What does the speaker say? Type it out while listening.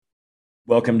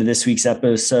Welcome to this week's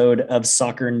episode of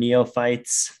Soccer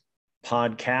Neophytes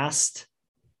podcast.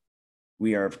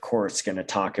 We are, of course, going to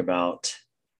talk about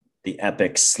the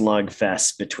epic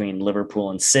slugfest between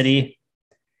Liverpool and City.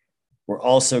 We're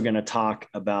also going to talk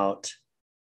about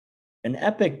an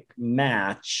epic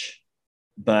match,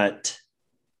 but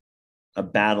a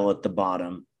battle at the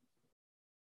bottom.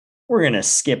 We're going to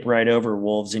skip right over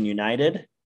Wolves and United.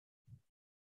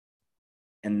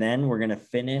 And then we're going to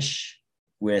finish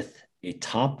with a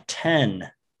top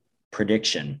 10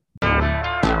 prediction.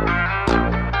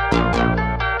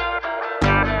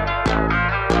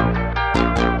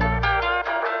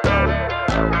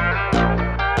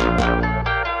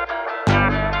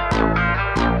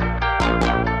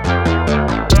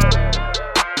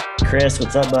 Chris,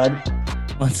 what's up, bud?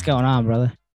 What's going on,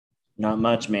 brother? Not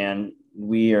much, man.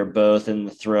 We are both in the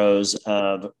throes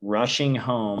of rushing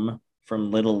home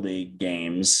from Little League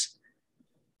games,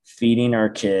 feeding our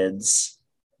kids,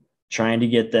 trying to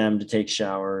get them to take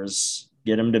showers,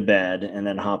 get them to bed, and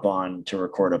then hop on to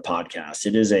record a podcast.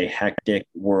 It is a hectic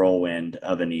whirlwind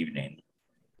of an evening.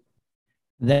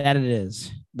 That it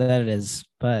is.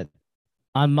 But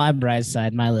on my bright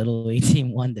side, my Little League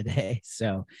team won today.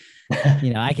 So,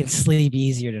 I can sleep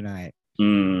easier tonight.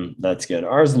 That's good.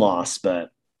 Ours lost, but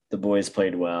the boys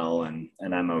played well, and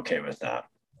I'm okay with that.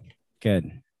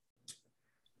 Good.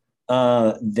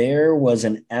 There was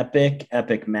an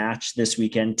epic match this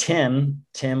weekend. Tim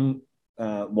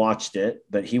watched it,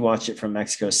 but he watched it from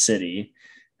Mexico City.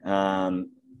 I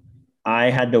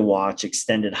had to watch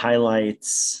extended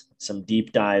highlights, some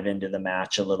deep dive into the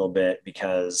match a little bit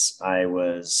because I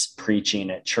was preaching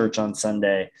at church on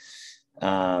Sunday.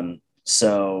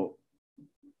 So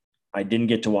I didn't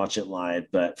get to watch it live,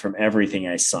 but from everything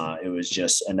I saw, it was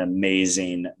just an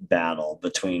amazing battle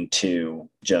between two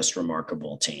just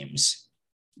remarkable teams.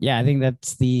 Yeah, I think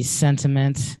that's the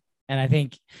sentiment. And I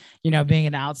think, being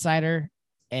an outsider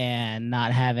and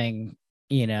not having,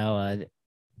 a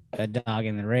dog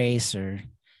in the race or,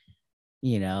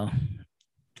 a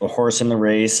horse in the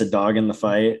race, a dog in the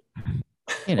fight,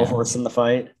 a horse in the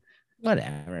fight,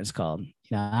 whatever it's called.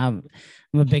 I'm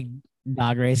a big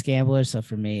dog race gambler, so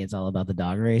for me it's all about the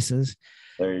dog races.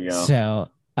 There you go. So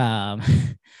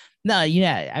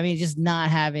just not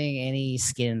having any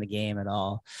skin in the game at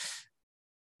all.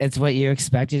 It's what you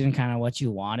expected and kind of what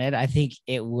you wanted. I think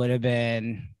it would have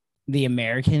been the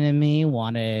American in me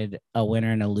wanted a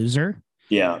winner and a loser,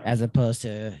 as opposed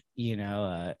to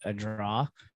a draw.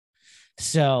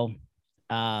 So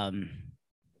I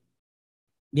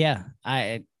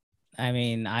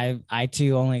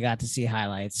too only got to see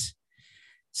highlights.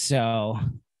 So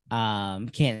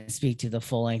can't speak to the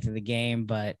full length of the game,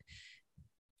 but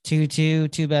 2-2,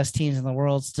 two best teams in the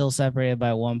world, still separated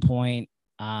by 1 point.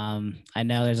 I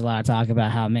know there's a lot of talk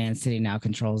about how Man City now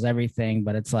controls everything,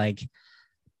 but it's like,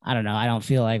 I don't know. I don't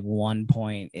feel like 1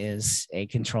 point is a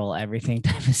control everything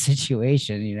type of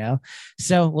situation,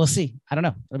 So we'll see. I don't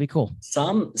know. It'll be cool.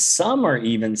 Some are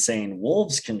even saying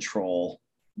Wolves control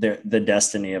the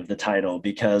destiny of the title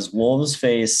because Wolves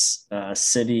face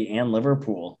City and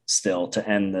Liverpool still to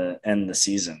end the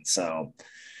season. So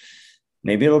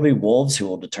maybe it'll be Wolves who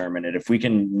will determine it. If we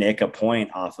can nick a point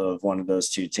off of one of those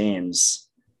two teams,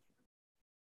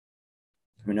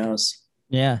 who knows?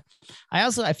 Yeah. I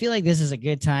feel like this is a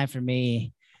good time for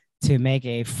me to make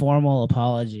a formal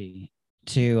apology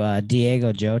to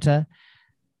Diego Jota.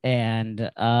 And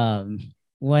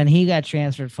when he got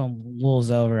transferred from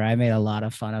Wolves over, I made a lot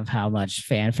of fun of how much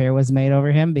fanfare was made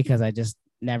over him because I just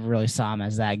never really saw him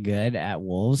as that good at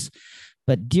Wolves.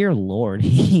 But dear Lord,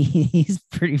 he's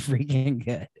pretty freaking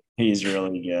good. He's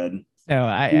really good. So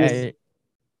I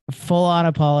full on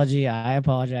apology. I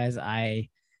apologize. I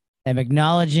am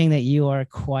acknowledging that you are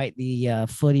quite the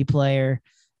footy player.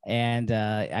 And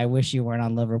I wish you weren't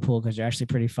on Liverpool because you're actually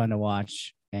pretty fun to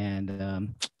watch.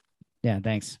 And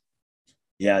thanks.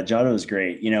 Yeah, Jota was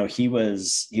great. He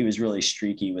was really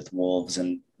streaky with Wolves,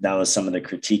 and that was some of the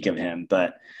critique of him.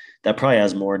 But that probably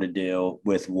has more to do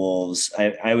with Wolves.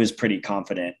 I was pretty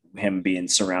confident him being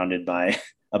surrounded by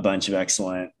a bunch of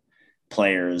excellent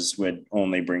players would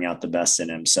only bring out the best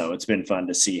in him. So it's been fun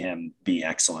to see him be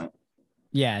excellent.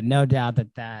 Yeah, no doubt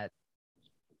that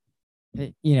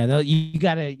you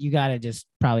gotta just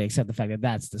probably accept the fact that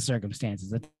that's the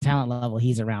circumstances. The talent level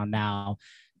he's around now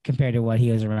compared to what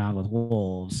he was around with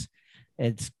Wolves,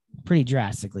 it's pretty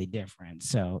drastically different.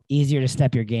 So easier to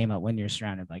step your game up when you're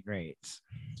surrounded by greats.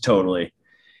 Totally.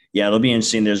 Yeah, it'll be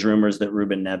interesting. There's rumors that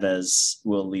Ruben Neves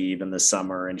will leave in the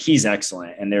summer, and he's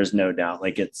excellent. And there's no doubt,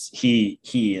 like he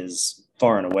is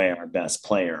far and away our best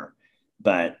player,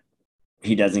 but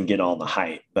he doesn't get all the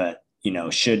hype. But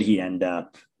should he end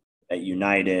up at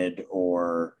United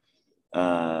or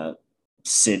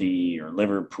City or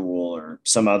Liverpool or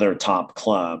some other top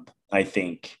club, I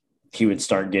think he would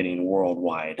start getting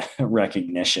worldwide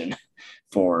recognition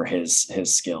for his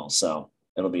skill. So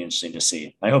it'll be interesting to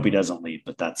see. I hope he doesn't leave,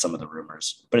 but that's some of the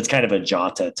rumors. But it's kind of a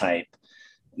Jota type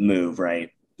move, right?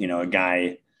 You know, a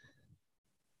guy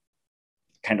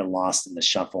kind of lost in the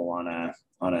shuffle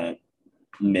on a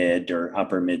mid or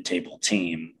upper mid table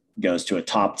team goes to a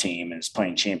top team and is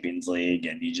playing Champions League,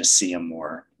 and you just see them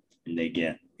more and they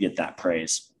get that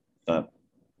praise. But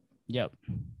yep.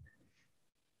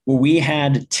 Well, we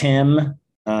had Tim,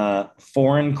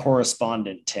 foreign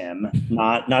correspondent Tim,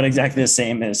 not exactly the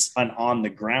same as an on the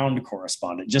ground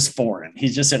correspondent, just foreign.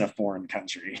 He's just in a foreign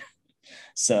country.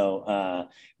 So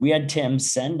we had Tim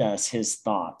send us his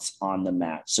thoughts on the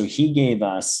match. So he gave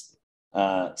us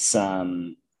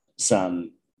some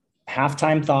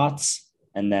halftime thoughts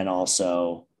and then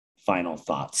also final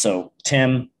thoughts. So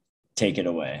Tim, take it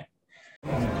away.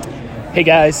 Hey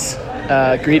guys,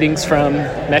 greetings from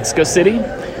Mexico City.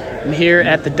 I'm here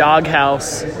at the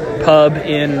Doghouse pub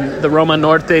in the Roma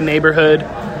Norte neighborhood.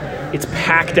 It's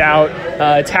packed out.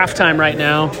 It's halftime right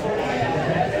now.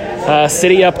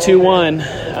 City up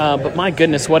 2-1, but my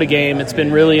goodness, what a game. It's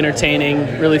been really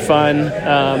entertaining, really fun,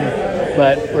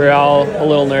 but we're all a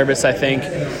little nervous, I think.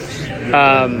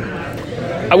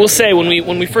 I will say, when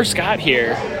we first got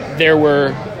here, there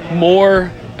were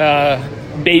more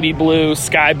baby blue,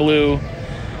 sky blue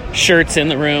shirts in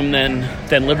the room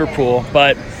than Liverpool,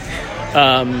 but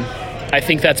I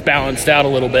think that's balanced out a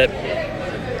little bit.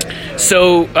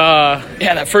 So,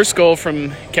 that first goal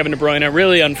from Kevin De Bruyne,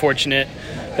 really unfortunate.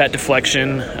 That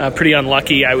deflection, pretty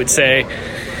unlucky, I would say.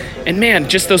 And man,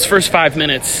 just those first 5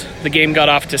 minutes, the game got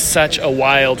off to such a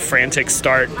wild, frantic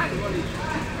start.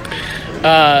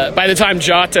 By the time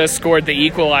Jota scored the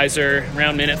equalizer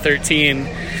around minute 13,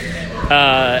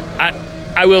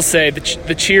 I will say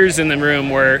the cheers in the room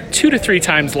were 2 to 3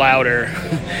 times louder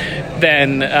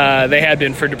than they had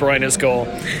been for De Bruyne's goal.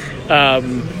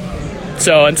 And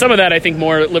some of that, I think,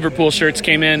 more Liverpool shirts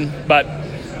came in, but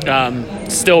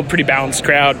still a pretty balanced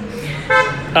crowd.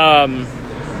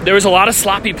 There was a lot of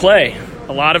sloppy play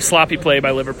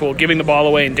by Liverpool, giving the ball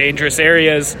away in dangerous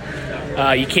areas.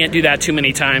 You can't do that too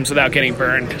many times without getting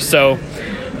burned. So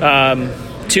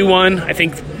 2-1, I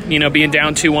think, being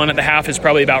down 2-1 at the half is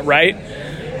probably about right.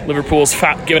 Liverpool's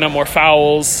giving up more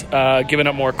fouls, giving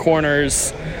up more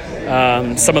corners.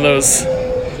 Some of those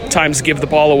times give the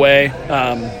ball away.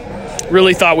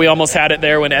 Really thought we almost had it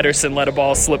there when Ederson let a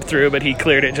ball slip through, but he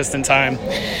cleared it just in time.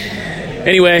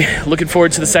 Anyway, looking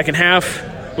forward to the second half.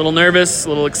 A little nervous, a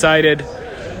little excited.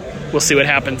 We'll see what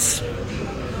happens.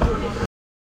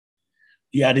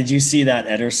 Yeah, did you see that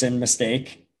Ederson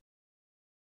mistake?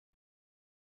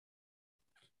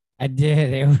 I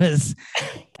did. It was,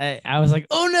 I was like,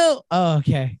 oh no. Oh,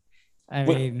 okay.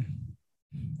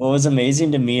 What was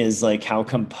amazing to me is like how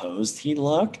composed he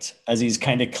looked as he's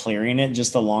kind of clearing it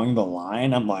just along the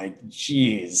line. I'm like,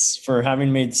 geez, for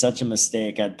having made such a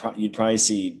mistake, you'd probably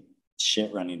see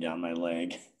shit running down my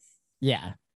leg.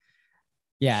 Yeah.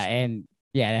 Yeah. And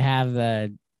yeah, to have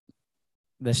the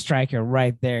striker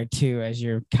right there too, as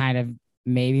you're kind of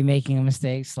maybe making a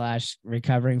mistake /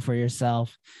 recovering for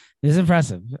yourself. It's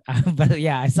impressive. But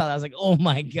yeah, I saw that. I was like, oh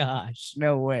my gosh,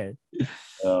 no way.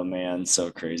 Oh man,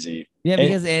 so crazy. Yeah,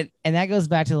 because and that goes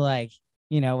back to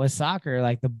with soccer,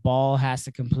 like the ball has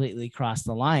to completely cross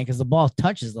the line because the ball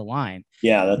touches the line.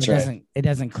 Yeah, that's right. It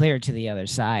doesn't clear to the other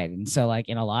side. And so like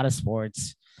in a lot of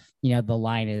sports, the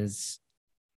line is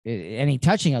any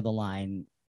touching of the line,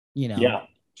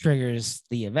 triggers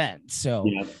the event. So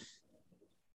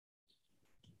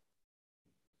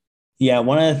yeah,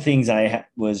 one of the things I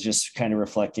was just kind of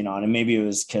reflecting on, and maybe it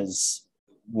was because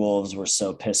Wolves were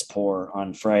so piss poor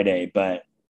on Friday, but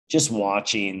just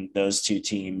watching those two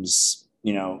teams,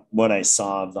 what I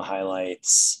saw of the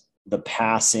highlights, the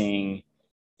passing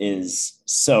is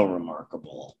so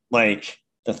remarkable. Like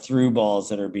the through balls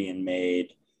that are being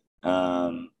made,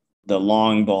 the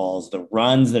long balls, the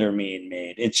runs that are being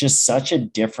made. It's just such a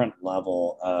different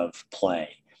level of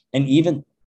play. And even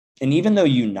though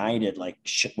United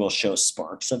will show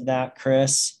sparks of that,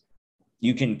 Chris,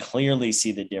 you can clearly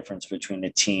see the difference between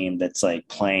a team that's like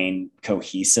playing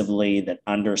cohesively, that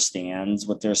understands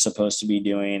what they're supposed to be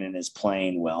doing and is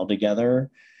playing well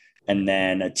together, and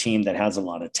then a team that has a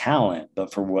lot of talent,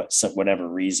 but for whatever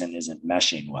reason isn't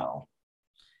meshing well.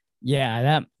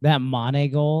 Yeah, that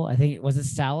Mane goal, I think, was it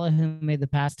Salah who made the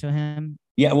pass to him?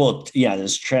 Yeah, well, yeah,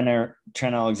 there's Trent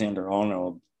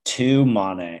Alexander-Arnold to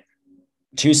Mane.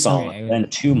 Too solid, then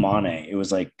to Mane. It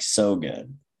was like so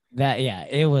good.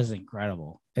 It was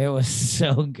incredible. It was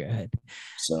so good.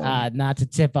 So Not to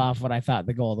tip off what I thought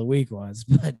the goal of the week was,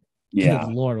 but yeah.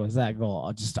 good Lord, was that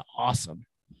goal just awesome.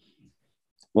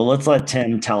 Well, let's let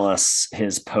Tim tell us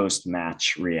his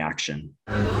post-match reaction.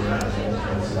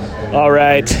 All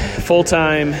right, full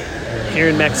time here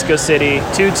in Mexico City,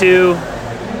 2-2.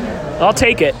 I'll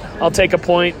take it. I'll take a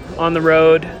point on the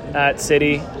road at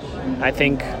City. I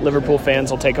think Liverpool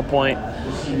fans will take a point.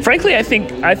 Frankly, I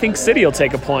think City will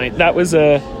take a point. That was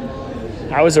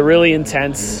a really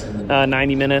intense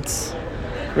 90 minutes,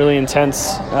 really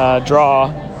intense draw.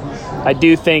 I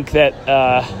do think that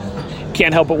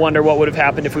can't help but wonder what would have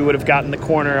happened if we would have gotten the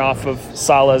corner off of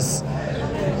Salah's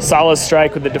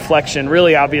strike with the deflection,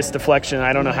 really obvious deflection.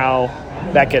 I don't know how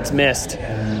that gets missed.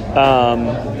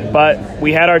 But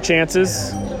we had our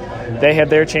chances. They had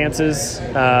their chances.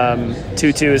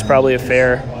 2-2 is probably a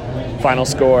fair final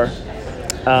score.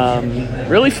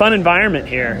 Really fun environment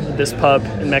here at this pub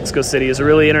in Mexico City. It's a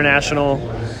really international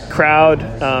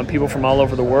crowd, people from all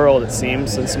over the world, it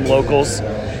seems, and some locals.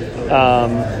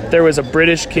 There was a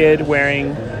British kid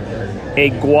wearing a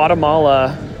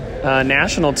Guatemala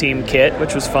national team kit,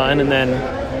 which was fun, and then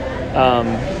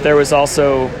there was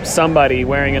also somebody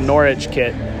wearing a Norwich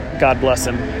kit. God bless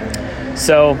him.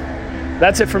 So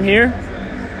that's it from here.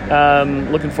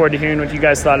 Looking forward to hearing what you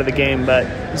guys thought of the game, but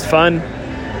it was fun.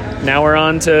 Now we're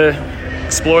on to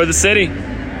explore the city.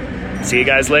 See you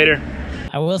guys later.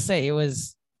 I will say it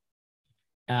was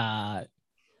I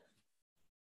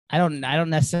don't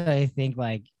necessarily think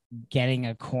like getting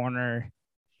a corner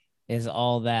is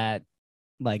all that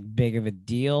like big of a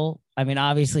deal. I mean,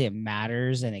 obviously it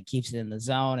matters and it keeps it in the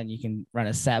zone and you can run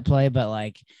a set play, but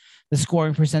like the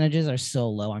scoring percentages are so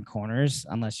low on corners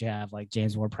unless you have like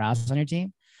James Ward-Prowse on your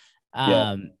team.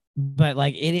 But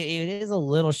like it is a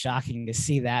little shocking to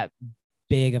see that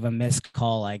big of a missed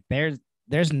call. Like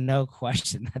there's no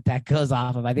question that goes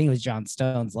off of, I think it was John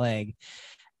Stone's leg.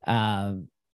 And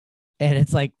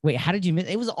it's like, wait, how did you miss?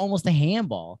 It was almost a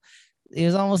handball. It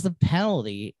was almost a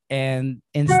penalty. And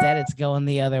instead it's going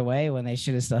the other way when they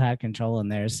should have still had control in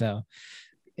there. So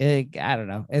I don't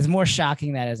know. It's more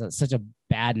shocking that it's such a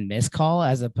bad missed call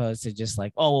as opposed to just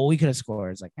like, oh, well, we could have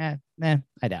scored. It's like, I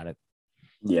doubt it.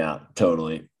 Yeah,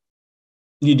 totally.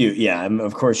 You do. Yeah.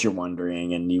 Of course you're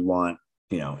wondering and you want,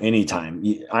 anytime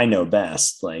I know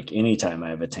best, like anytime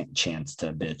I have a chance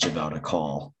to bitch about a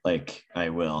call, like I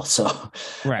will. So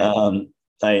right.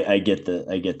 I get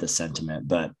the sentiment,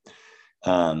 but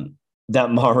that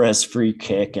Mahrez free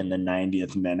kick in the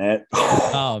 90th minute.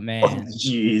 Oh man.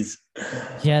 Jeez.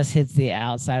 Just hits the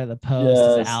outside of the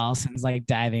post. Yes. Allison's like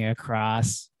diving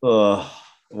across. Oh,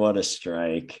 what a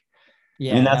strike.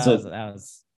 Yeah.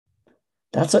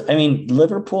 I mean,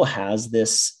 Liverpool has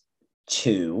this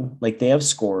too. Like they have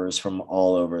scorers from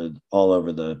all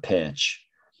over the pitch,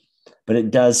 but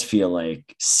it does feel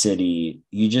like City,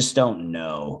 you just don't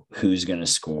know who's going to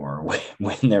score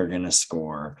when they're going to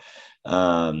score.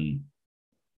 They're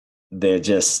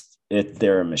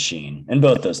a machine, and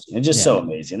both those, it's just so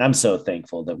amazing. I'm so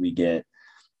thankful that we get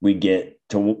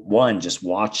to just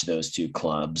watch those two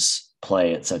clubs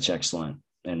play at such excellent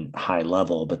and high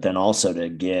level, but then also to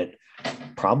get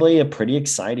probably a pretty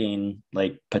exciting,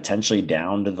 like potentially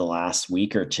down to the last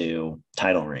week or two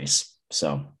title race.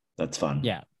 So that's fun.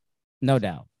 Yeah, no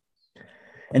doubt.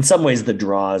 In some ways, the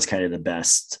draw is kind of the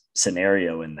best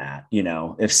scenario in that,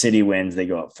 if City wins, they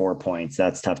go up 4 points.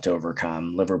 That's tough to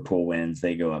overcome. Liverpool wins,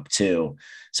 they go up 2.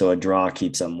 So a draw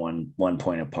keeps them one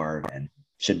point apart and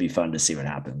should be fun to see what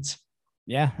happens.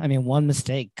 Yeah. I mean, one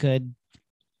mistake could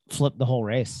flip the whole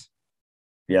race.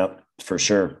 Yep, for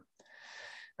sure.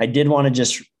 I did want to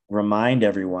just remind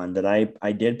everyone that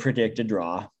I did predict a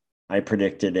draw. I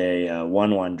predicted a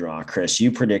 1-1 draw. Chris,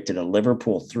 you predicted a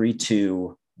Liverpool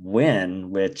 3-2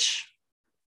 win, which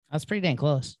that's pretty dang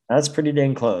close. That's pretty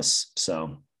dang close.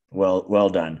 So well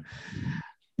done.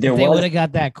 If they would have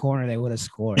got that corner, they would have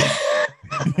scored.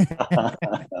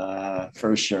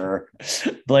 For sure.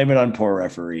 Blame it on poor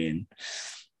refereeing.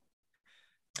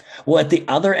 Well, at the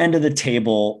other end of the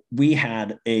table, we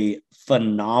had a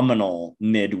phenomenal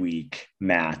midweek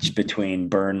match between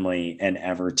Burnley and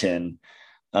Everton.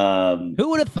 Who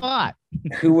would have thought?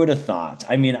 Who would have thought?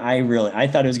 I mean, I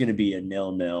thought it was going to be a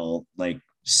 0-0 like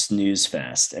snooze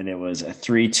fest, and it was a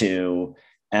 3-2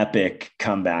 epic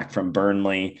comeback from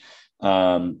Burnley.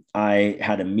 I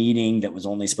had a meeting that was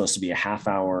only supposed to be a half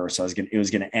hour, so it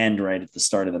was going to end right at the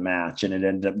start of the match, and it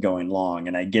ended up going long.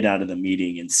 And I get out of the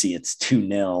meeting and see it's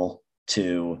 2-0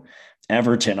 to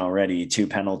Everton already, 2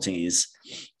 penalties,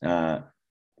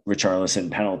 Richarlison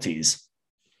penalties.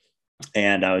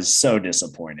 And I was so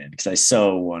disappointed because I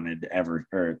so wanted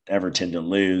Everton to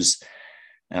lose.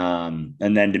 And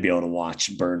then to be able to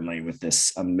watch Burnley with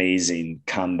this amazing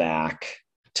comeback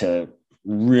to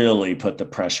really put the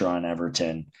pressure on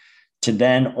Everton, to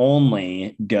then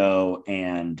only go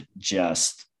and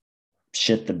just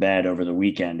shit the bed over the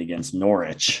weekend against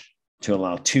Norwich, to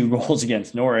allow 2 goals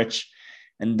against Norwich.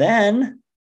 And then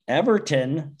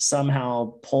Everton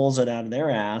somehow pulls it out of their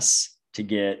ass to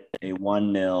get a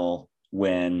 1-0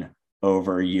 win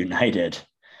over United,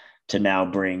 to now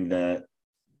bring the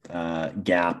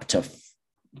gap to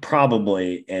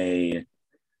probably a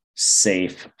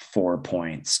safe 4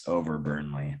 points over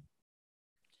Burnley.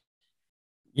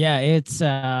 Yeah, it's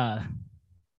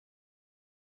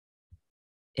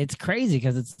crazy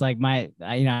because it's like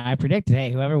I predicted,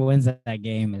 hey, whoever wins that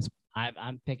game is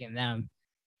I'm picking them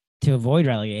to avoid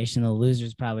relegation. The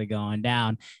loser's probably going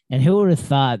down. And who would have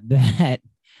thought that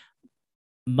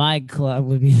my club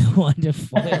would be the one to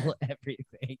foil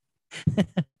everything?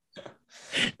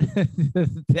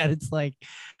 That it's like,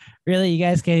 really, you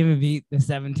guys can't even beat the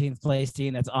 17th place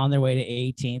team that's on their way to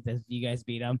 18th as you guys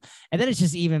beat them. And then it's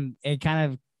just it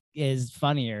kind of is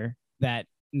funnier that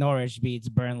Norwich beats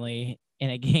Burnley in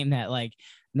a game that, like,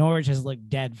 Norwich has looked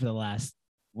dead for the last,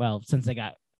 since they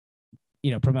got,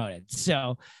 promoted.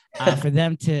 So for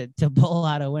them to pull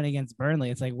out a win against Burnley,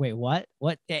 it's like, wait, what?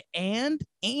 And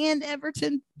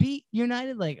Everton beat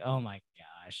United? Like, oh my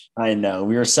gosh. I know.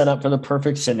 We were set up for the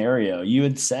perfect scenario. You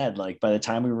had said, like, by the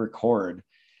time we record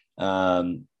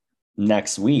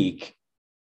next week,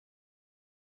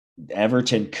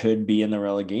 Everton could be in the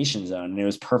relegation zone, and it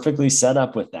was perfectly set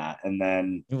up with that. And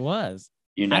then it was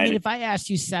United. I mean, if I asked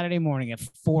you Saturday morning at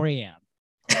 4 a.m.,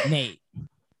 Nate,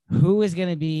 who is going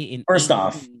to be in first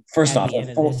off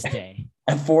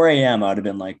at 4 a.m. I would have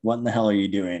been like, what in the hell are you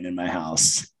doing in my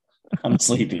house? I'm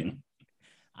sleeping.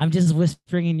 I'm just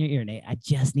whispering in your ear, Nate. I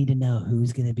just need to know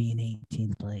who's going to be in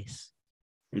 18th place.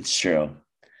 It's true.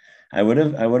 I would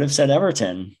have said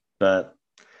Everton, but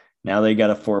now they got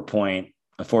a 4-point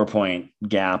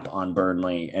gap on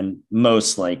Burnley, and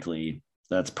most likely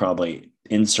that's probably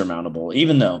insurmountable,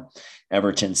 even though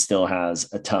Everton still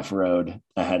has a tough road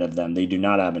ahead of them. They do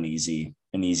not have an easy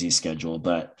schedule,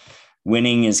 but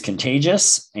winning is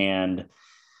contagious, and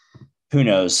who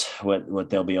knows what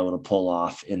they'll be able to pull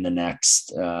off in the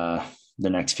next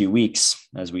few weeks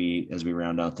as we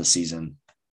round out the season.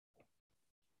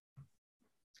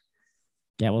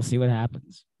 Yeah, we'll see what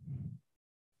happens.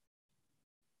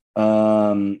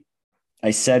 I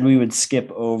said we would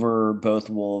skip over both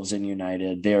Wolves and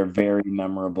United. They are very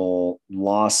memorable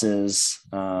losses.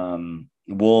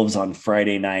 Wolves on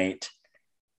Friday night,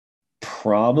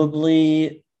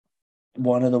 probably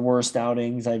one of the worst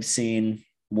outings I've seen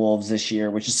Wolves this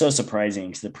year, which is so surprising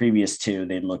because the previous 2,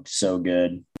 they looked so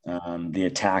good. The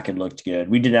attack had looked good.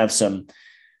 We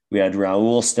had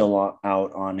Raul still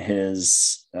out on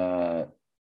his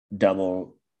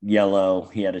double yellow.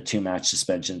 He had a 2-match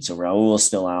suspension, so Raul is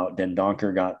still out. Then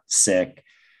Donker got sick,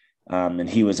 and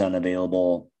he was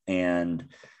unavailable, and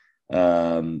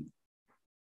Daniel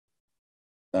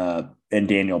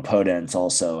Podence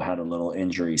also had a little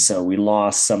injury. So we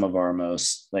lost some of our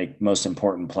most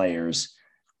important players,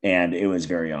 and it was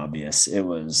very obvious. It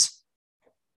was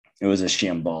a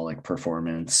shambolic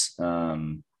performance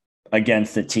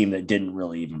against a team that didn't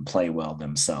really even play well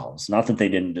themselves. Not that they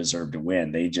didn't deserve to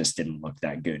win. They just didn't look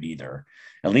that good either.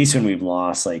 At least when we've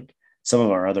lost, like, some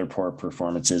of our other poor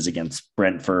performances against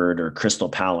Brentford or Crystal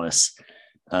Palace,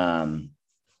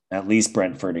 at least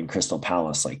Brentford and Crystal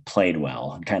Palace played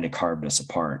well and kind of carved us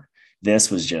apart.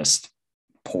 This was just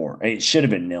poor. It should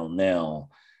have been 0-0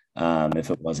 if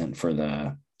it wasn't for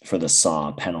the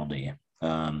Saw penalty.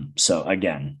 So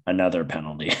again, another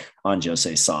penalty on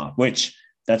Jose Saw, which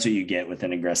that's what you get with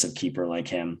an aggressive keeper like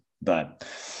him. But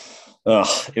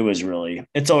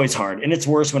it's always hard. And it's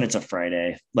worse when it's a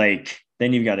Friday.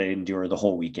 Then you've got to endure the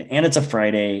whole weekend. And it's a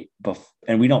Friday,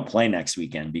 and we don't play next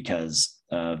weekend because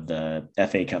of the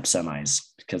FA Cup semis,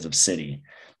 because of City.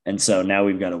 And so now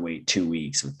we've got to wait 2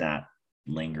 weeks with that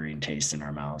lingering taste in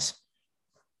our mouths.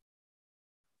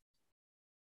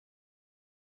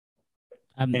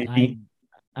 I'm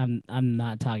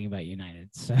not talking about United,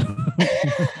 so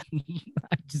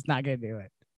I'm just not gonna do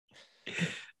it.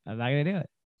 I'm not gonna do it.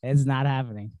 It's not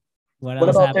happening. What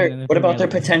about their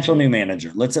potential new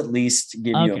manager? Let's at least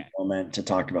give you a moment to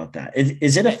talk about that.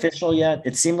 Is it official yet?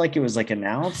 It seemed like it was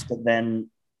announced, but then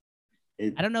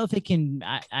I don't know if it can.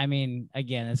 I mean,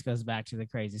 again, this goes back to the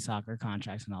crazy soccer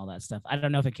contracts and all that stuff. I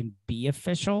don't know if it can be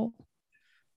official,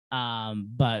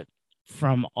 but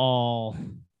from all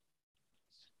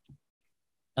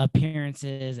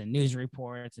appearances and news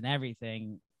reports and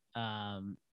everything,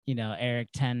 Erik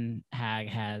ten Hag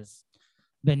has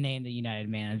been named the United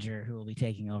manager who will be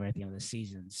taking over at the end of the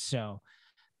season. So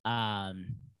I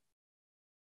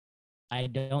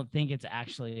don't think it's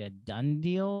actually a done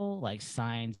deal, like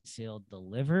signed, sealed,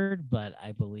 delivered, but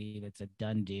I believe it's a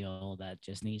done deal that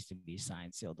just needs to be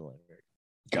signed, sealed, delivered.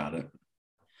 Got it.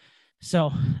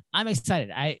 So I'm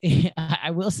excited.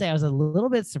 I will say I was a little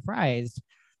bit surprised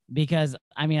because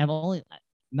I've only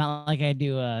not like I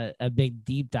do a big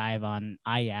deep dive on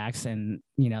Ajax and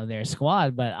their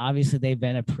squad, but obviously they've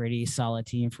been a pretty solid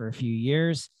team for a few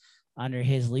years under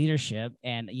his leadership,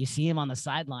 and you see him on the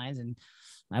sidelines, and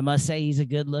I must say he's a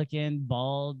good-looking,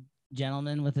 bald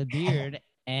gentleman with a beard,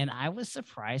 and I was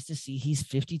surprised to see he's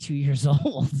 52 years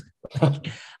old. Like,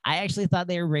 I actually thought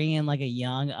they were bringing in like a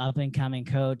young, up-and-coming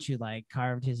coach who like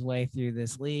carved his way through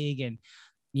this league, and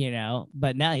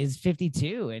but now he's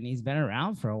 52 and he's been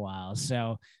around for a while.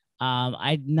 So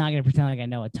I'm not going to pretend like I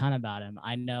know a ton about him.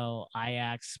 I know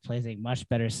Ajax plays a much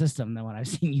better system than what I've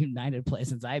seen United play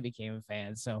since I became a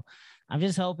fan. So I'm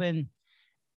just hoping.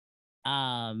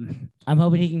 I'm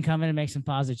hoping he can come in and make some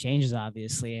positive changes,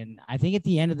 obviously. And I think at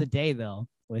the end of the day, though,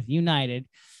 with United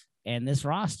and this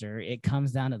roster, it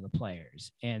comes down to the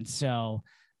players. And so,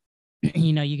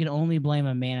 you can only blame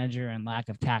a manager and lack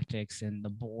of tactics and the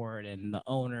board and the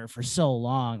owner for so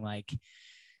long. Like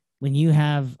when you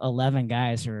have 11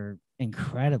 guys who are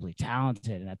incredibly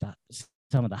talented and at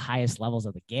some of the highest levels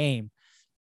of the game,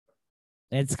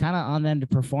 it's kind of on them to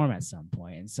perform at some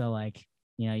point. And so, like,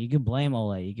 you could blame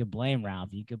Ole, you could blame Ralph,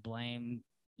 you could blame,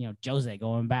 Jose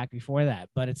going back before that.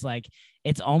 But it's like,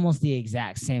 it's almost the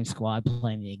exact same squad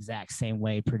playing the exact same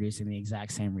way, producing the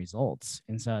exact same results.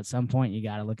 And so at some point you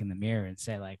got to look in the mirror and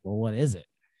say like, well, what is it?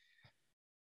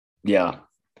 Yeah.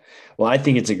 Well, I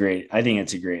think it's a great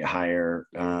hire.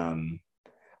 To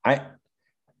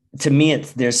me,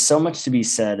 there's so much to be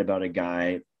said about a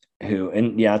guy who,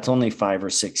 and yeah, it's only 5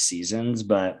 or 6 seasons,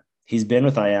 but he's been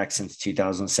with Ajax since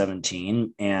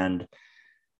 2017. And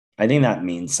I think that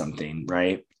means something,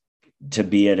 right? To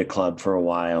be at a club for a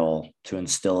while, to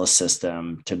instill a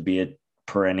system, to be a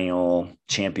perennial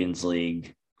Champions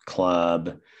League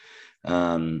club.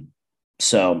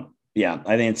 So yeah,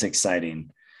 I think it's exciting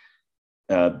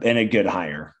and a good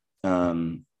hire.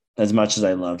 As much as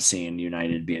I love seeing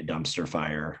United be a dumpster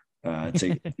fire, it's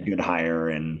a good hire,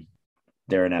 and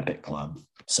they're an epic club.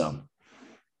 So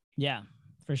yeah.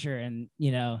 For sure. And,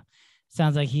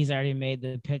 sounds like he's already made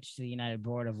the pitch to the United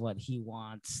board of what he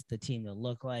wants the team to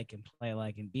look like and play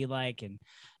like and be like. And,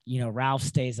 Ralph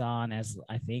stays on as,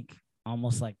 I think,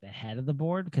 almost like the head of the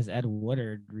board because Ed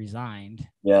Woodard resigned.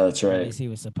 Yeah, that's right. At least he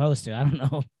was supposed to. I don't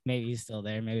know. Maybe he's still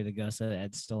there. Maybe the ghost of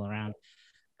Ed's still around.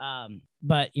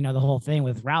 But, the whole thing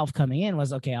with Ralph coming in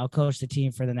was, okay, I'll coach the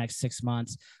team for the next 6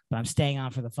 months, but I'm staying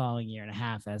on for the following year and a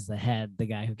half as the head, the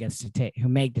guy who gets to who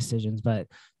make decisions, but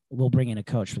we'll bring in a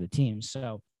coach for the team.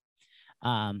 So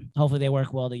hopefully they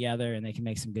work well together and they can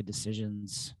make some good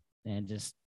decisions and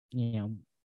just,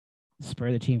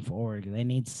 spur the team forward. They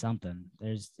need something.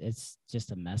 It's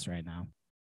just a mess right now.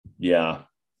 Yeah.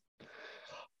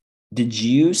 Did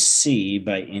you see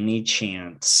by any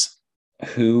chance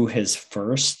who his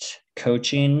first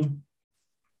coaching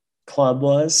club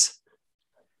was?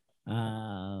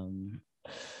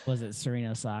 Was it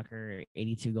Sereno Soccer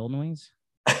 82 Golden Wings?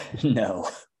 No,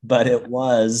 but it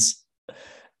was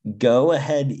Go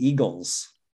Ahead Eagles.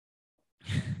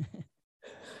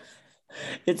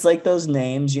 It's like those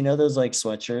names, those like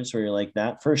sweatshirts where you're like,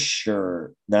 that for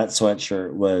sure, that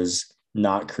sweatshirt was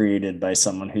not created by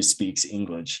someone who speaks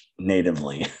English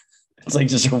natively. It's like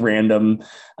just a random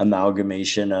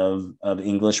amalgamation of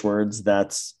English words.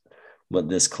 That's what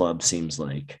this club seems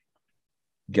like.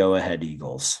 Go Ahead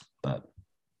Eagles. But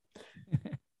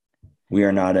we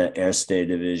are not an Erste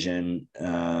Division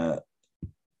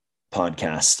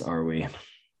podcast, are we?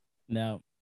 No.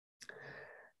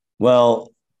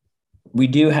 Well,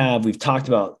 we've talked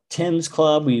about Tim's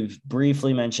club. We've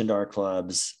briefly mentioned our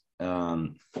clubs,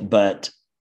 but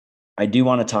I do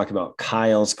want to talk about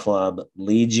Kyle's club,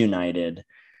 Leeds United.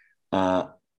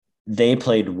 They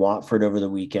played Watford over the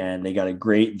weekend. They got a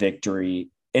great victory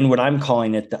in what I'm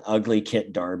calling it the ugly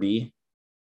kit derby.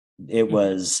 It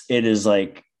is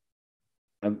like,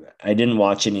 I didn't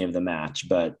watch any of the match,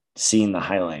 but seeing the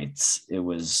highlights, it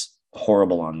was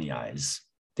horrible on the eyes.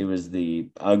 It was the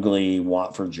ugly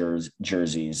Watford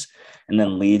jerseys. And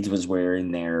then Leeds was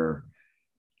wearing their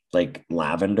like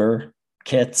lavender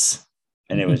kits.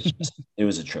 And it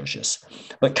was atrocious.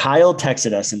 But Kyle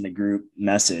texted us in the group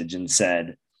message and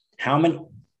said, how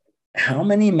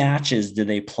many matches do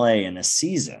they play in a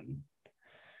season?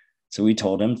 So we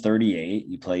told him 38.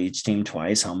 You play each team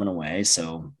twice, home and away.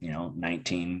 So,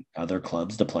 19 other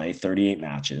clubs to play, 38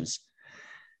 matches.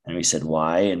 And we said,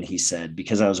 why? And he said,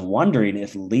 because I was wondering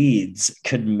if Leeds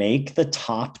could make the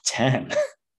top 10.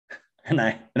 and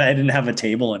I didn't have a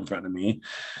table in front of me.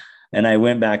 And I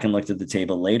went back and looked at the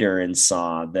table later and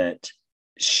saw that,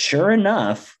 sure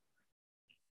enough,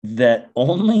 that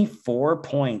only 4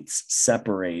 points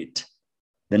separate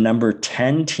the number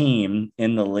 10 team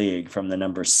in the league from the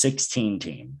number 16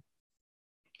 team.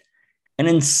 And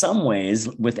in some ways,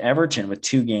 with Everton, with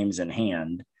 2 games in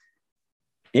hand,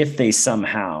 if they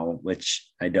somehow, which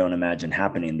I don't imagine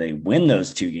happening, they win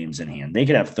those 2 games in hand, they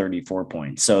could have 34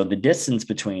 points. So the distance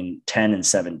between 10 and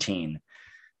 17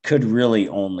 could really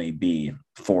only be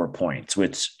 4 points,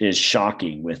 which is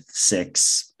shocking with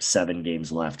 6-7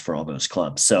 games left for all those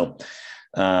clubs. So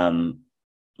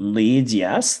Leeds,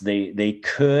 yes, they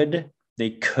could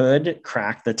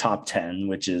crack the top 10,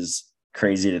 which is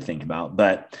crazy to think about.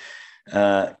 But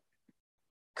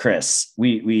Chris,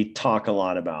 we talk a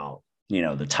lot about,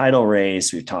 the title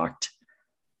race. We've talked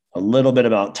a little bit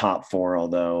about top 4,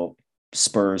 although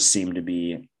Spurs seem to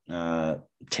be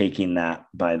taking that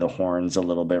by the horns a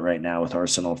little bit right now with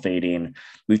Arsenal fading.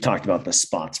 We've talked about the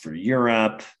spots for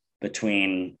Europe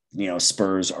between,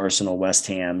 Spurs, Arsenal, West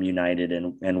Ham, United,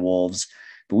 and Wolves.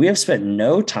 But we have spent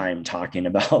no time talking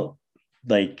about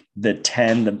like the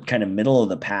 10, the kind of middle of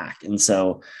the pack. And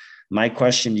so my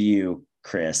question to you,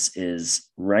 Chris, is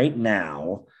right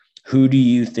now, who do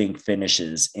you think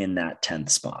finishes in that 10th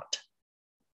spot?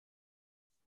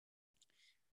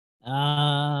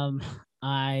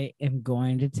 I am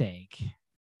going to take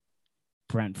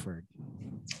Brentford.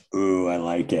 Ooh, I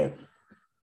like it.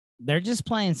 They're just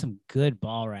playing some good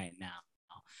ball right now.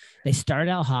 They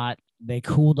started out hot, they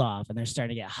cooled off, and they're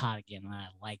starting to get hot again, and I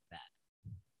like that.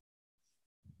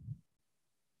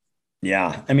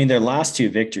 Yeah, I mean, their last 2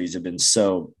 victories have been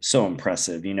so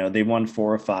impressive. They won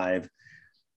 4 or 5.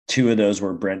 2 of those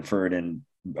were Brentford and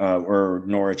or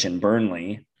Norwich and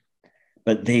Burnley.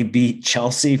 But they beat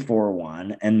Chelsea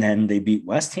 4-1, and then they beat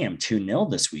West Ham 2-0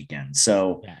 this weekend.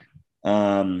 So,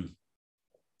 I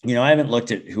haven't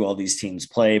looked at who all these teams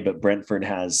play, but Brentford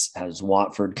has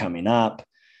Watford coming up.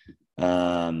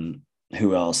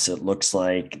 Who else? It looks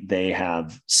like they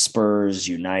have Spurs,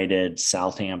 United,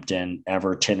 Southampton,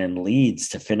 Everton, and Leeds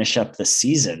to finish up the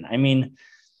season. I mean,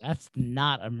 that's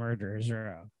not a murderer's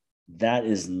row. That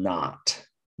is not.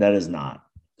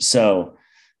 So,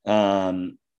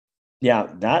 yeah,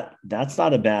 that's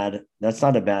not a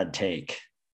bad take.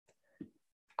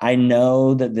 I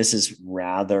know that this is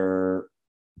rather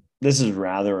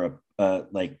a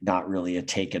like not really a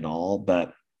take at all,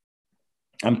 but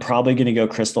I'm probably going to go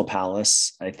Crystal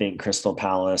Palace. I think Crystal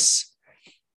Palace,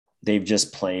 they've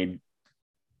just played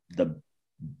the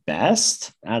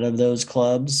best out of those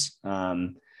clubs.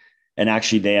 And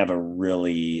actually they have a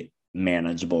really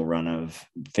manageable run of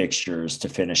fixtures to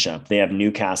finish up. They have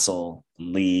Newcastle,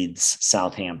 Leeds,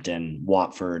 Southampton,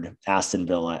 Watford, Aston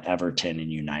Villa, Everton,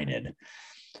 and United.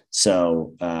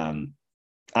 So I'm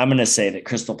going to say that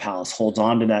Crystal Palace holds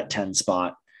on to that 10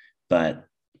 spot, but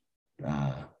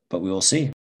we will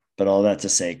see. But all that to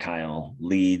say, Kyle,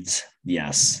 Leeds,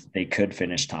 yes, they could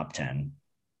finish top 10,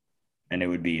 and it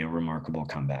would be a remarkable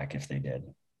comeback if they did.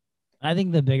 I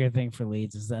think the bigger thing for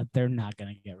Leeds is that they're not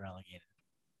going to get relegated.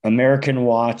 American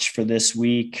watch for this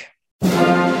week.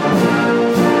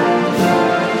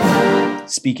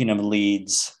 Speaking of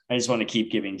Leeds, I just want to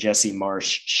keep giving Jesse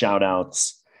Marsch shout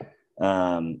outs.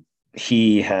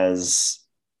 He has,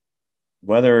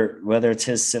 whether it's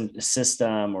his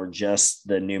system or just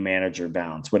the new manager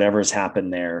bounce, whatever's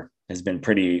happened there has been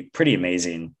pretty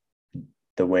amazing.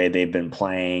 The way they've been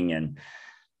playing and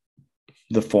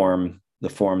the form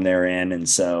they're in. And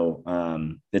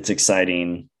so it's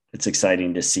exciting. It's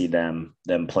exciting to see them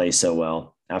play so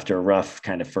well after a rough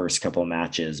kind of first couple of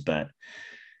matches, but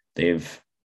they've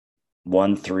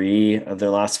won 3 of their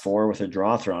last 4 with a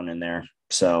draw thrown in there.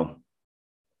 So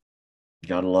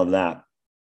gotta love that.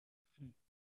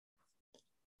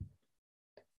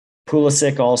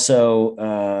 Pulisic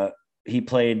also, he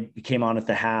came on at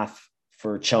the half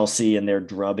for Chelsea and their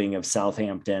drubbing of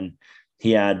Southampton.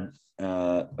 He had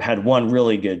one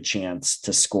really good chance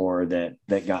to score that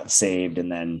got saved,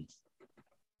 and then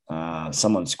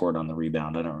someone scored on the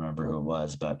rebound. I don't remember who it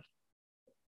was, but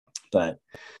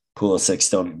Pulisic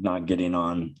still not getting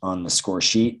on the score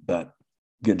sheet, but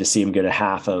good to see him get a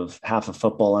half of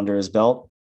football under his belt.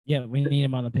 Yeah, we need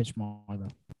him on the pitch more though.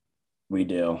 We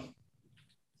do.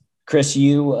 Chris,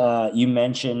 you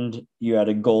mentioned you had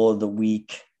a goal of the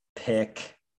week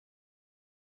pick.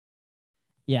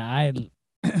 Yeah,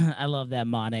 I love that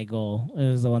Mane goal.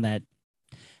 It was the one that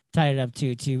tied it up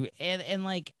 2-2. And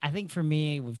like, I think for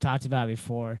me, we've talked about it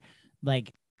before,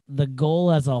 like the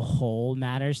goal as a whole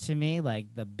matters to me. Like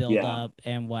the build up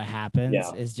and what happens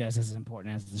is just as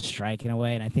important as the strike in a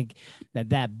way. And I think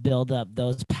that build up,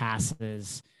 those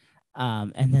passes,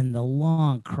 and then the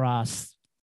long cross.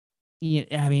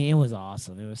 I mean, it was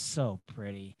awesome. It was so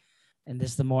pretty. And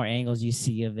just the more angles you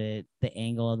see of it, the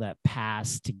angle of that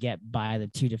pass to get by the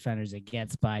two defenders it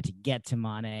gets by to get to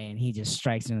Mane, and he just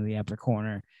strikes into the upper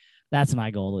corner. That's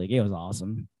my goal league. It was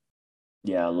awesome.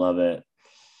 Yeah, I love it.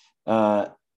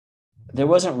 There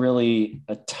wasn't really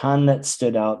a ton that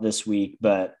stood out this week,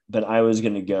 but I was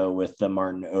going to go with the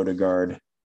Martin Odegaard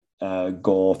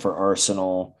goal for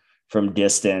Arsenal from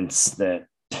distance that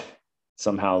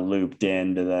somehow looped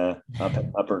into the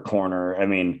upper corner. I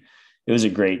mean, it was a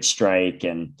great strike,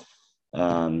 and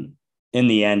in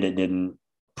the end, it didn't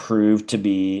prove to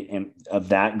be of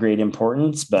that great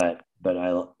importance, but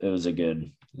it was a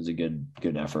good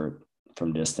effort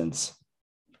from distance.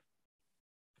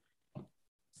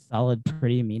 Solid,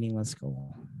 pretty meaningless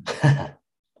goal.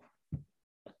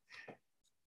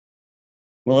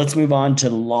 Well, let's move on to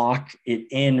lock it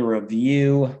in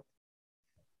review.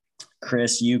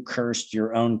 Chris, you cursed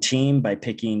your own team by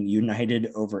picking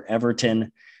United over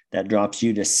Everton. That drops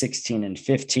you to 16 and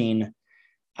 15.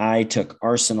 I took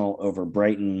Arsenal over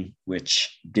Brighton,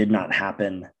 which did not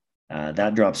happen.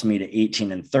 That drops me to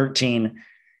 18 and 13.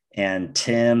 And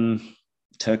Tim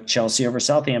took Chelsea over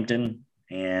Southampton,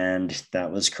 and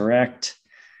that was correct.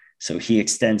 So he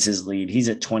extends his lead. He's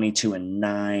at 22 and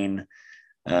 9.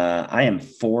 I am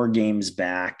 4 games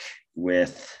back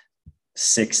with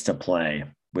 6 to play,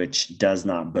 which does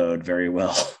not bode very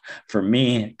well for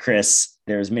me. Chris,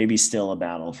 there's maybe still a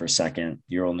battle for second.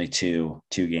 You're only two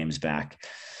games back.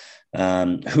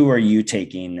 Who are you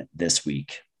taking this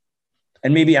week?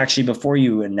 And maybe actually before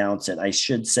you announce it, I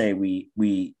should say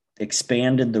we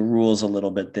expanded the rules a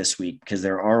little bit this week because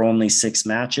there are only 6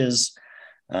 matches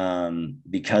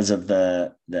because of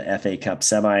the FA Cup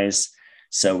semis.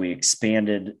 So we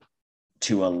expanded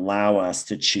to allow us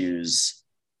to choose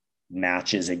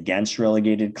matches against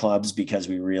relegated clubs because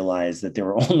we realized that there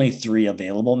were only 3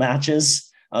 available matches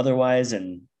otherwise,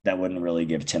 and that wouldn't really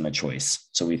give Tim a choice.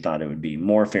 So we thought it would be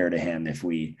more fair to him if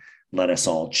we let us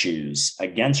all choose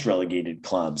against relegated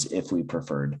clubs if we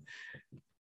preferred.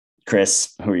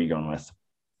 Chris, who are you going with?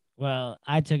 Well,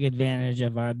 I took advantage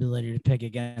of our ability to pick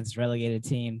against relegated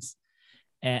teams.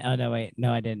 No, I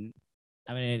didn't.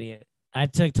 I'm an idiot. I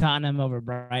took Tottenham over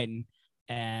Brighton,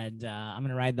 and I'm going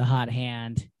to ride the hot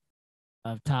hand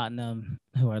of Tottenham,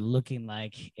 who are looking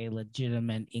like a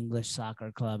legitimate English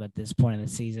soccer club at this point in the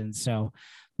season. So I'm going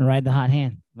to ride the hot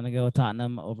hand. I'm going to go with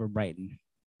Tottenham over Brighton.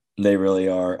 They really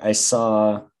are.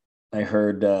 I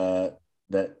heard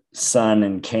that Son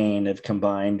and Kane have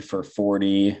combined for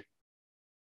 40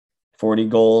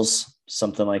 goals,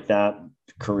 something like that,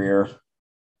 career.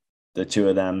 The 2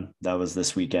 of them, that was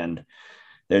this weekend.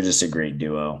 They're just a great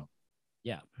duo.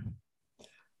 Yeah.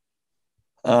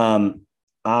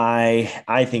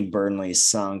 I think Burnley's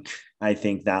sunk. I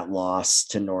think that loss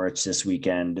to Norwich this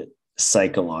weekend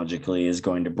psychologically is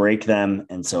going to break them.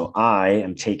 And so I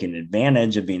am taking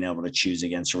advantage of being able to choose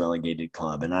against a relegated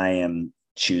club. And I am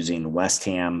choosing West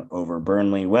Ham over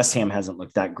Burnley. West Ham hasn't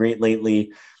looked that great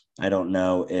lately. I don't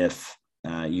know if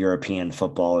European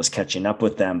football is catching up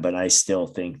with them, but I still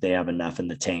think they have enough in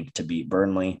the tank to beat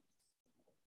Burnley.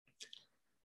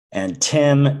 And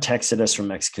Tim texted us from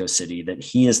Mexico City that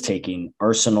he is taking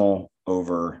Arsenal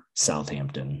over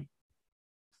Southampton.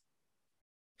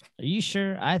 Are you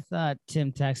sure? I thought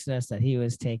Tim texted us that he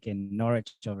was taking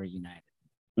Norwich over United.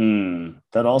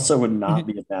 That also would not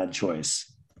be a bad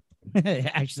choice.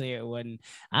 Actually, it wouldn't.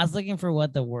 I was looking for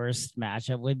what the worst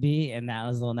matchup would be, and that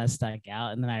was the one that stuck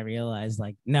out. And then I realized,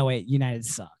 like, no, wait, United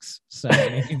sucks. So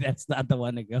maybe that's not the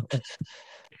one to go with.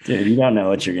 Dude, you don't know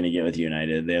what you're going to get with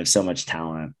United. They have so much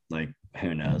talent. Like,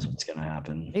 who knows what's going to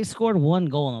happen? They scored 1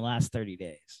 goal in the last 30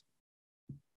 days.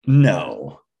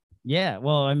 No. Yeah,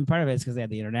 well, I mean, part of it is because they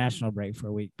had the international break for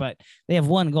a week, but they have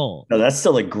 1 goal. No, that's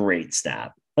still a great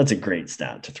stat. That's a great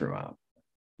stat to throw out.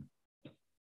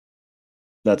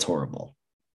 That's horrible.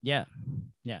 Yeah.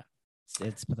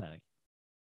 It's pathetic.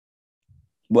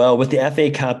 Well, with the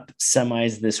FA Cup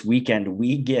semis this weekend,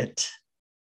 we get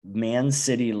Man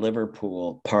City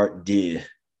Liverpool Part D,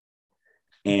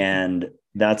 and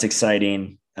that's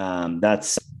exciting.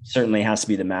 That's certainly has to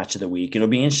be the match of the week. It'll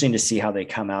be interesting to see how they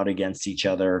come out against each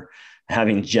other,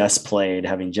 having just played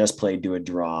to a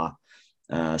draw.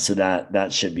 So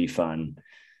that should be fun.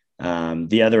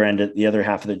 The other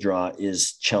half of the draw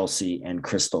is Chelsea and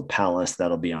Crystal Palace.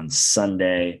 That'll be on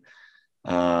Sunday.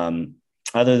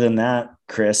 Other than that,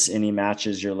 Chris, any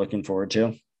matches you're looking forward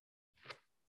to?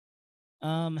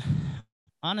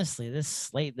 honestly, this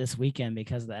slate this weekend,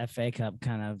 because the FA Cup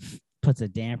kind of puts a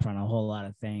damper on a whole lot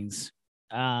of things.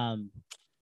 I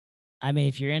mean,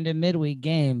 if you're into midweek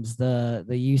games, the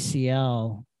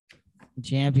UCL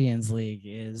Champions League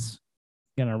is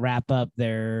gonna wrap up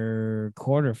their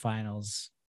quarterfinals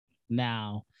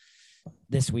now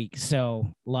this week.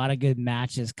 So a lot of good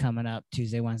matches coming up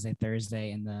Tuesday, Wednesday,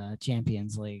 Thursday in the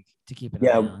Champions League to keep an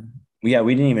eye on. Yeah,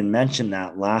 we didn't even mention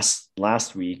that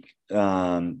last week.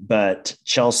 But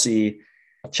Chelsea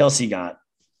got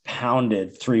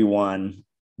pounded 3-1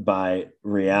 by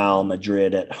Real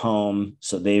Madrid at home.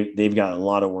 So they've got a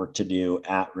lot of work to do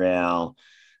at Real.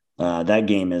 That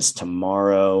game is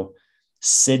tomorrow.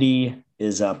 City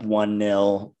is up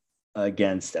 1-0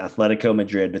 against Atletico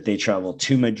Madrid, but they travel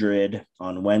to Madrid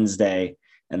on Wednesday.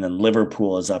 And then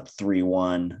Liverpool is up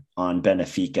 3-1 on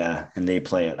Benfica, and they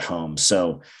play at home.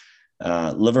 So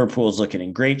Liverpool's looking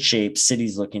in great shape.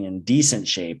 City's looking in decent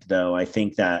shape, though. I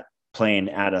think that playing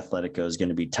at Atletico is going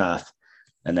to be tough.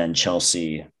 And then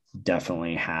Chelsea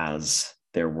definitely has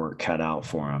their work cut out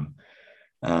for them.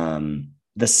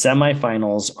 The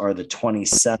semifinals are the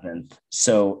 27th.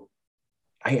 So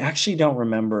I actually don't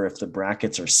remember if the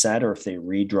brackets are set or if they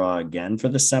redraw again for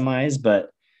the semis, but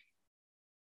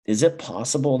is it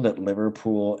possible that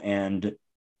Liverpool and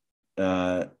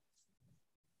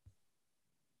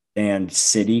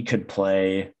City could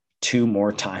play 2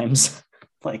 more times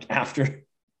like after?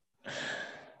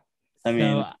 I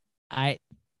mean, so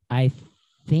I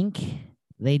think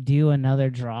they do another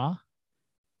draw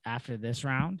after this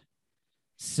round.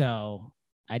 So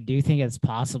I do think it's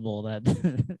possible that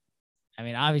I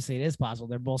mean, obviously it is possible.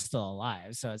 They're both still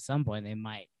alive. So at some point they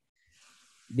might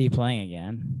be playing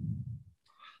again.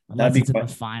 Unless it's in the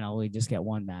final, we just get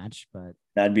one match, but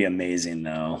that'd be amazing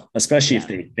though, especially if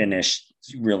they finish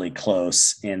really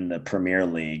close in the Premier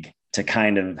League, to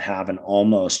kind of have an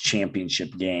almost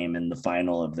championship game in the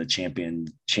final of the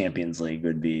Champions League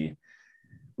would be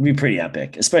pretty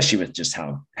epic, especially with just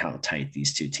how tight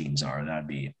these two teams are. That'd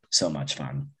be so much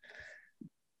fun.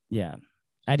 Yeah.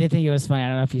 I did think it was funny. I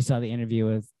don't know if you saw the interview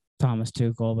with Thomas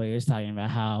Tuchel, but he was talking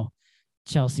about how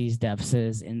Chelsea's deficit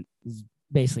is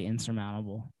basically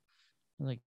insurmountable.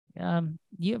 Like,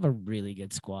 you have a really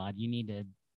good squad. You need to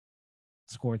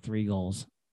score 3 goals.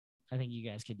 I think you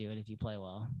guys could do it if you play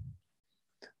well.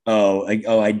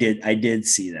 I did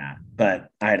see that, but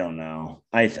I don't know.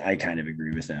 I kind of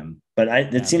agree with him, but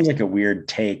it seems like a weird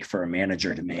take for a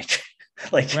manager to make.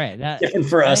 Like, right. That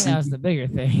for us, that was the bigger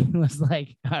thing. Was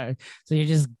like, so you're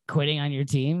just quitting on your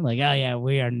team? Like, oh yeah,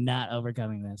 we are not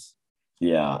overcoming this.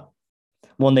 Yeah.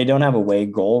 Well, and they don't have away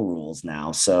goal rules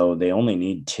now, so they only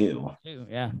need 2.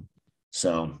 Yeah.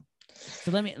 So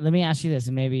let me ask you this,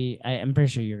 and maybe I'm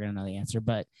pretty sure you're gonna know the answer,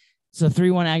 but so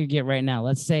 3-1 aggregate right now.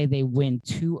 Let's say they win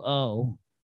 2-0.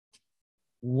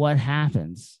 What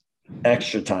happens?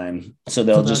 Extra time. So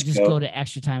they'll just go to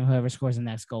extra time. Whoever scores the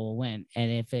next goal will win.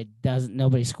 And if it doesn't,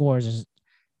 nobody scores,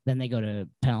 then they go to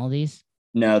penalties.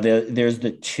 No, there's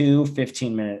the 2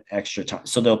 15-minute extra time.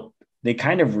 So they'll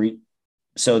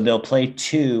play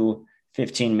 2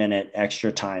 15-minute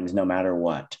extra times no matter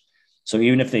what. So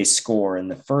even if they score in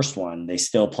the first one, they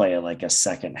still play like a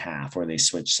second half where they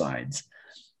switch sides.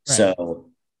 Right.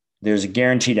 So there's a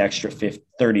guaranteed extra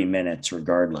 30 minutes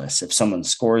regardless. If someone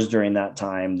scores during that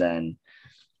time, then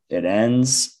it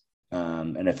ends.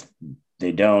 And if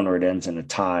they don't, or it ends in a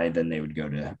tie, then they would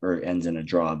or ends in a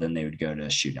draw, then they would go to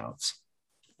shootouts.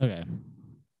 Okay.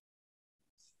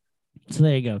 So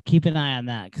there you go. Keep an eye on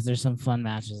that because there's some fun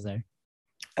matches there.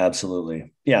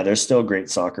 Absolutely. Yeah, there's still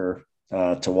great soccer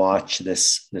to watch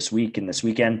this week and this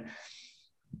weekend.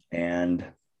 And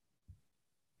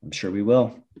I'm sure we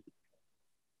will.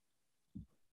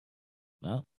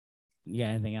 Well, you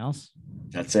got anything else?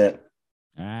 That's it.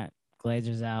 All right.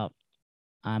 Glazers out.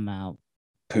 I'm out.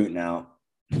 Putin out.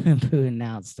 Putin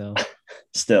out still.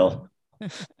 Still.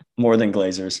 More than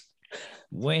Glazers.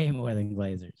 Way more than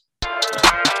Glazers.